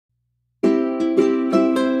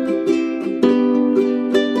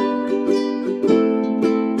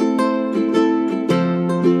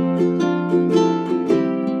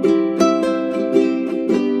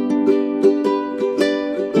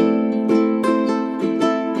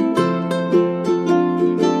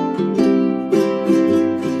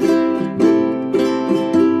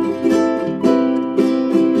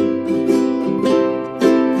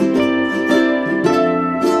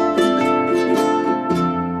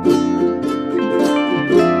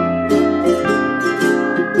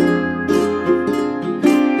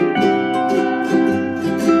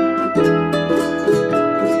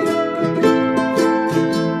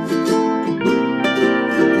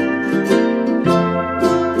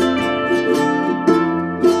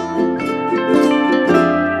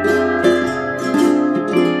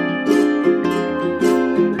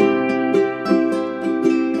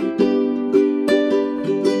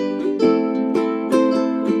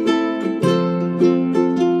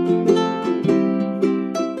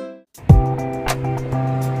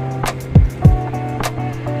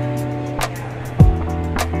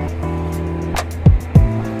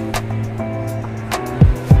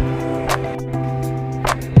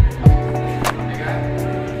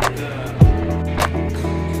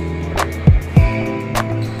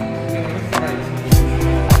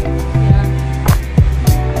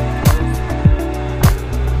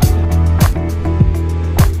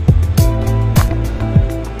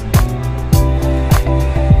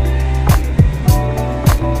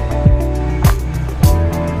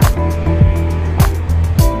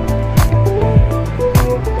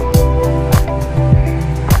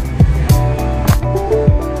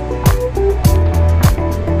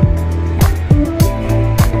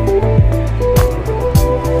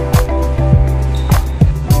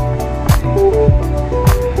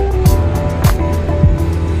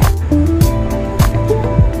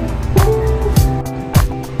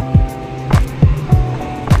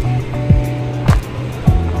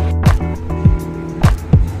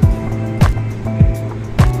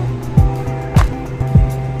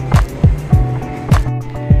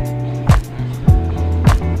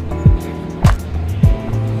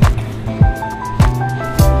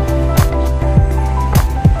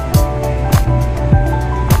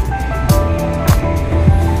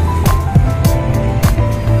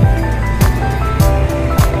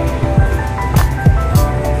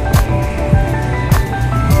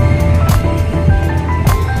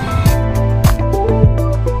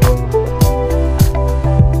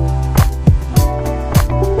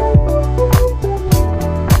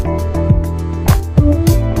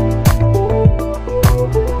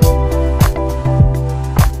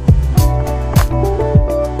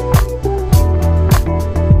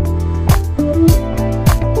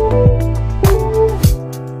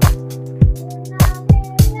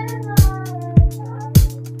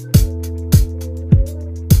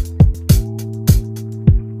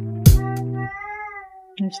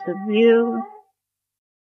change the view.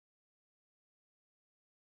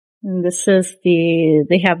 And this is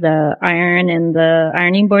they have the iron and the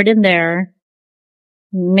ironing board in there.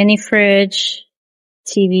 Mini fridge,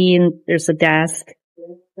 TV, and there's a desk.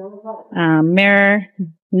 Mirror,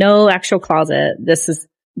 no actual closet. This is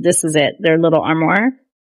it, their little armoire.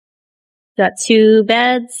 Got 2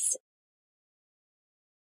 beds.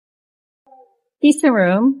 Decent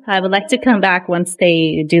room. I would like to come back once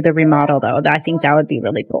they do the remodel though. I think that would be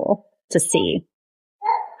really cool to see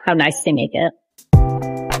how nice they make it.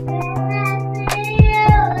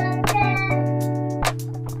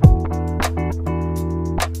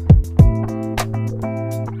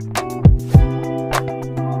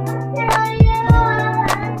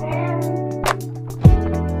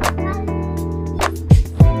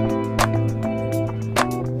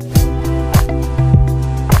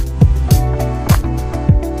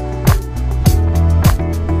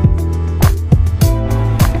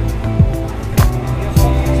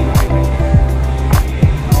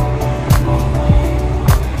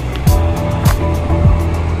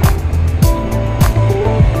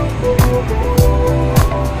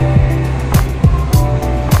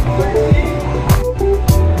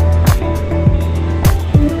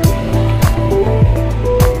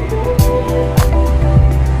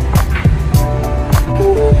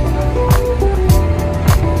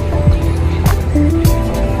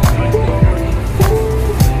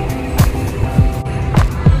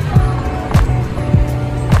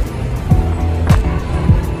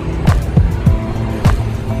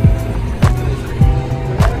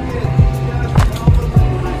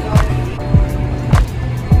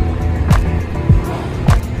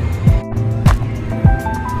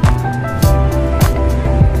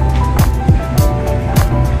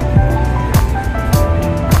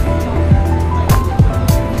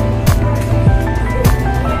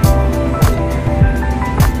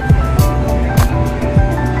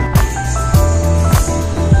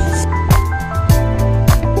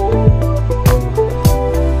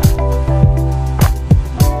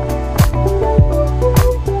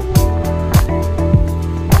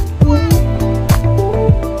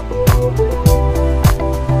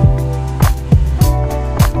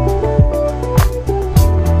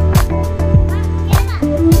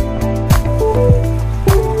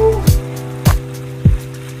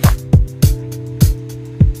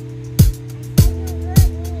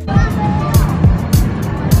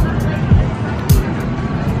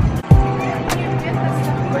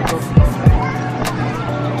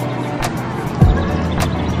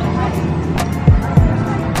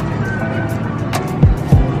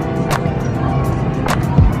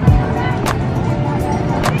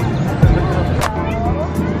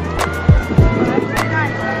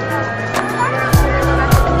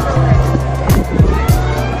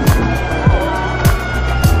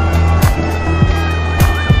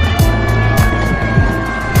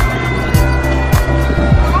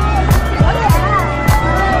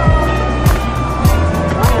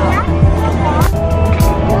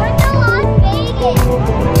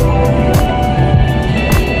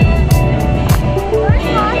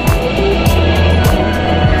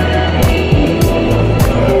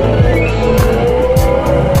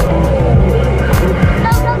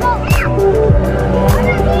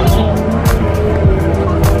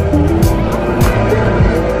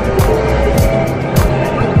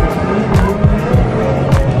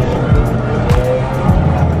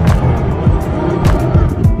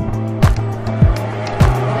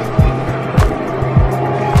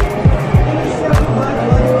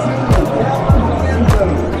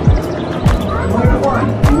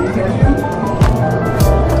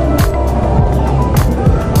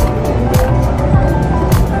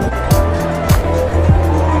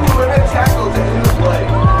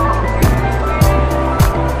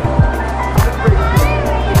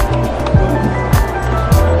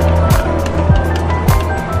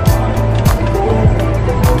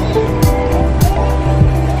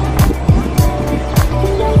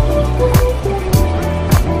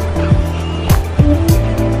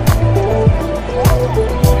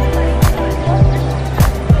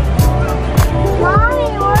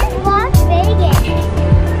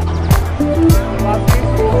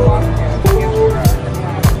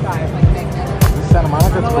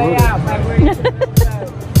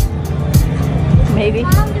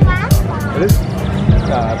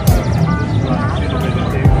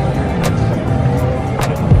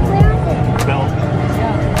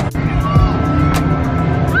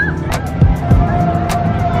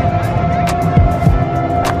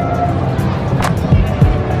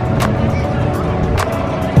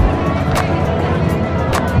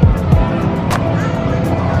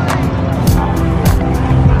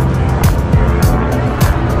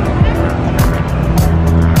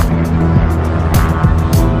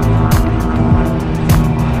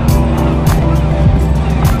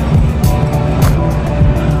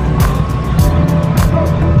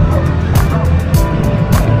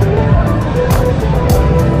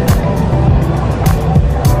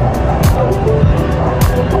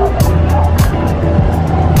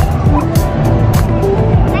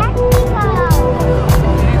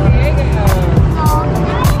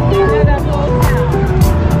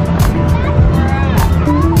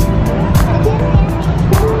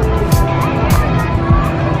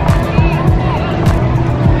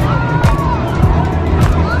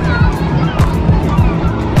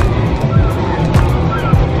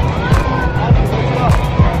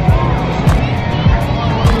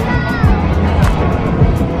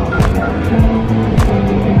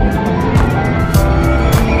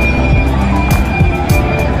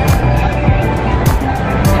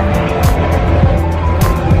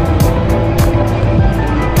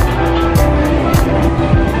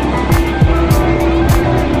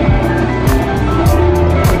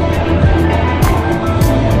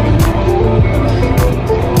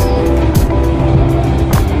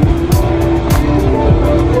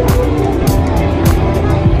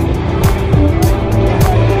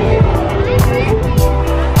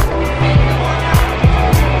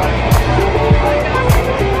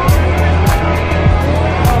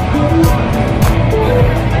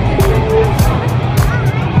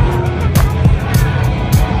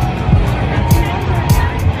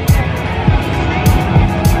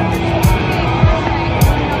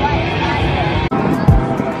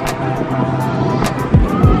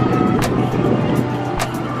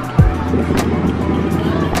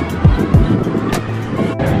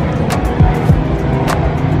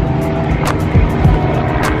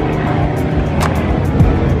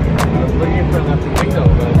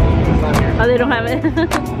 it.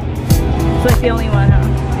 It's like the only one,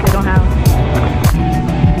 huh? They don't have.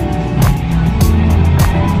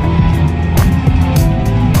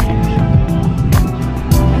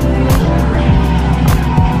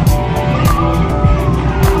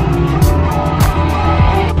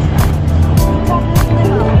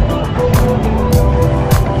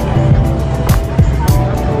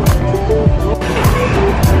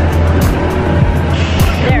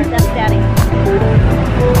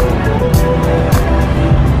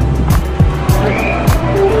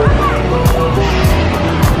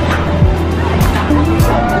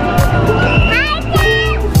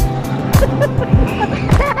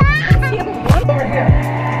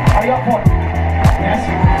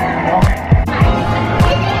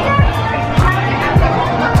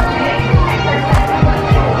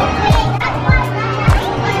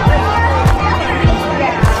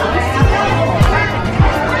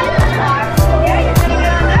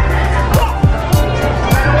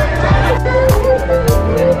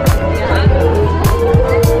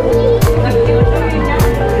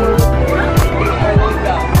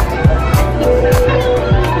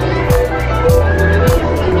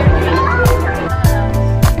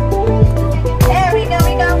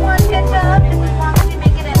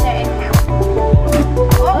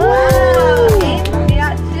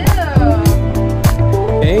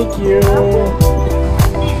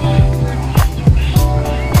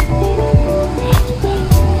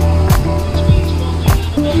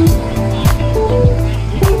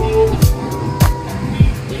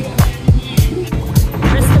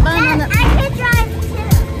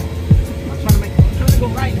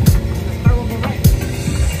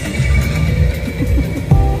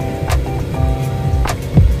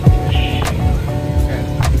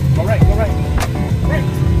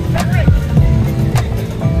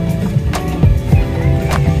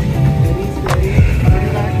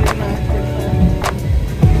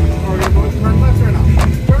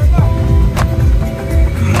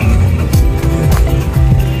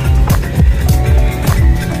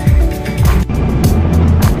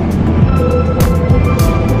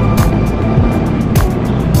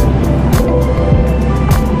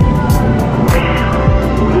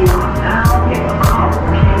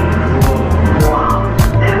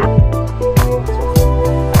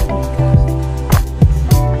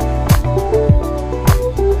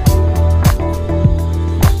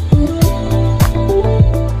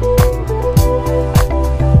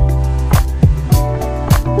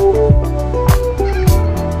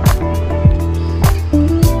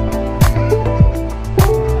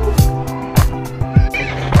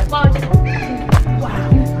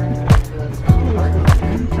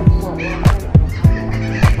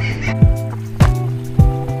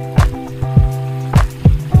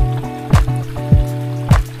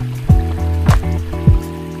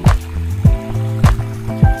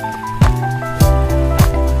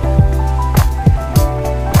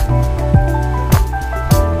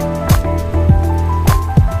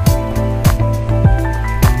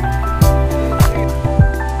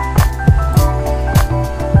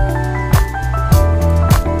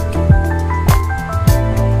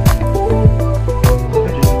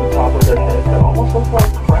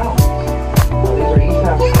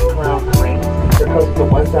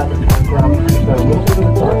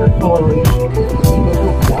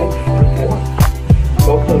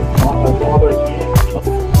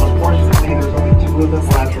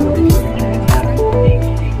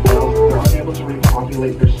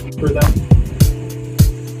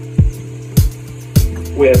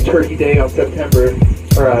 We have Turkey Day on September,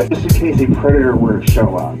 just in case a predator were to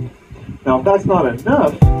show up. Now, if that's not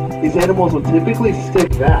enough, these animals will typically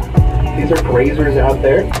stick back. These are grazers out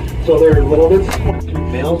there, so they're a little bit smaller to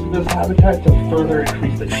males in this habitat to further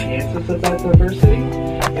increase the chances of that diversity.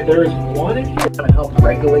 And there is one in here to help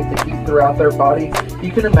regulate the heat throughout their body.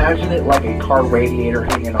 You can imagine it like a car radiator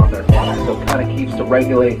hanging on their body, so it kind of keeps to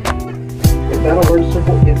regulate. If that alert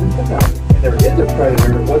circle isn't enough, and there is a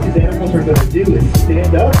predator, what these animals are going to do is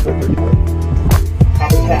stand up for their prey.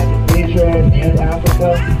 Habitat in Asia and Africa,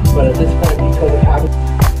 but at this point, because of habitat.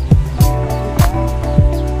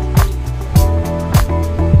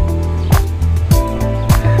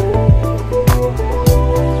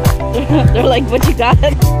 They're like, what you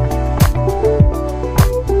got?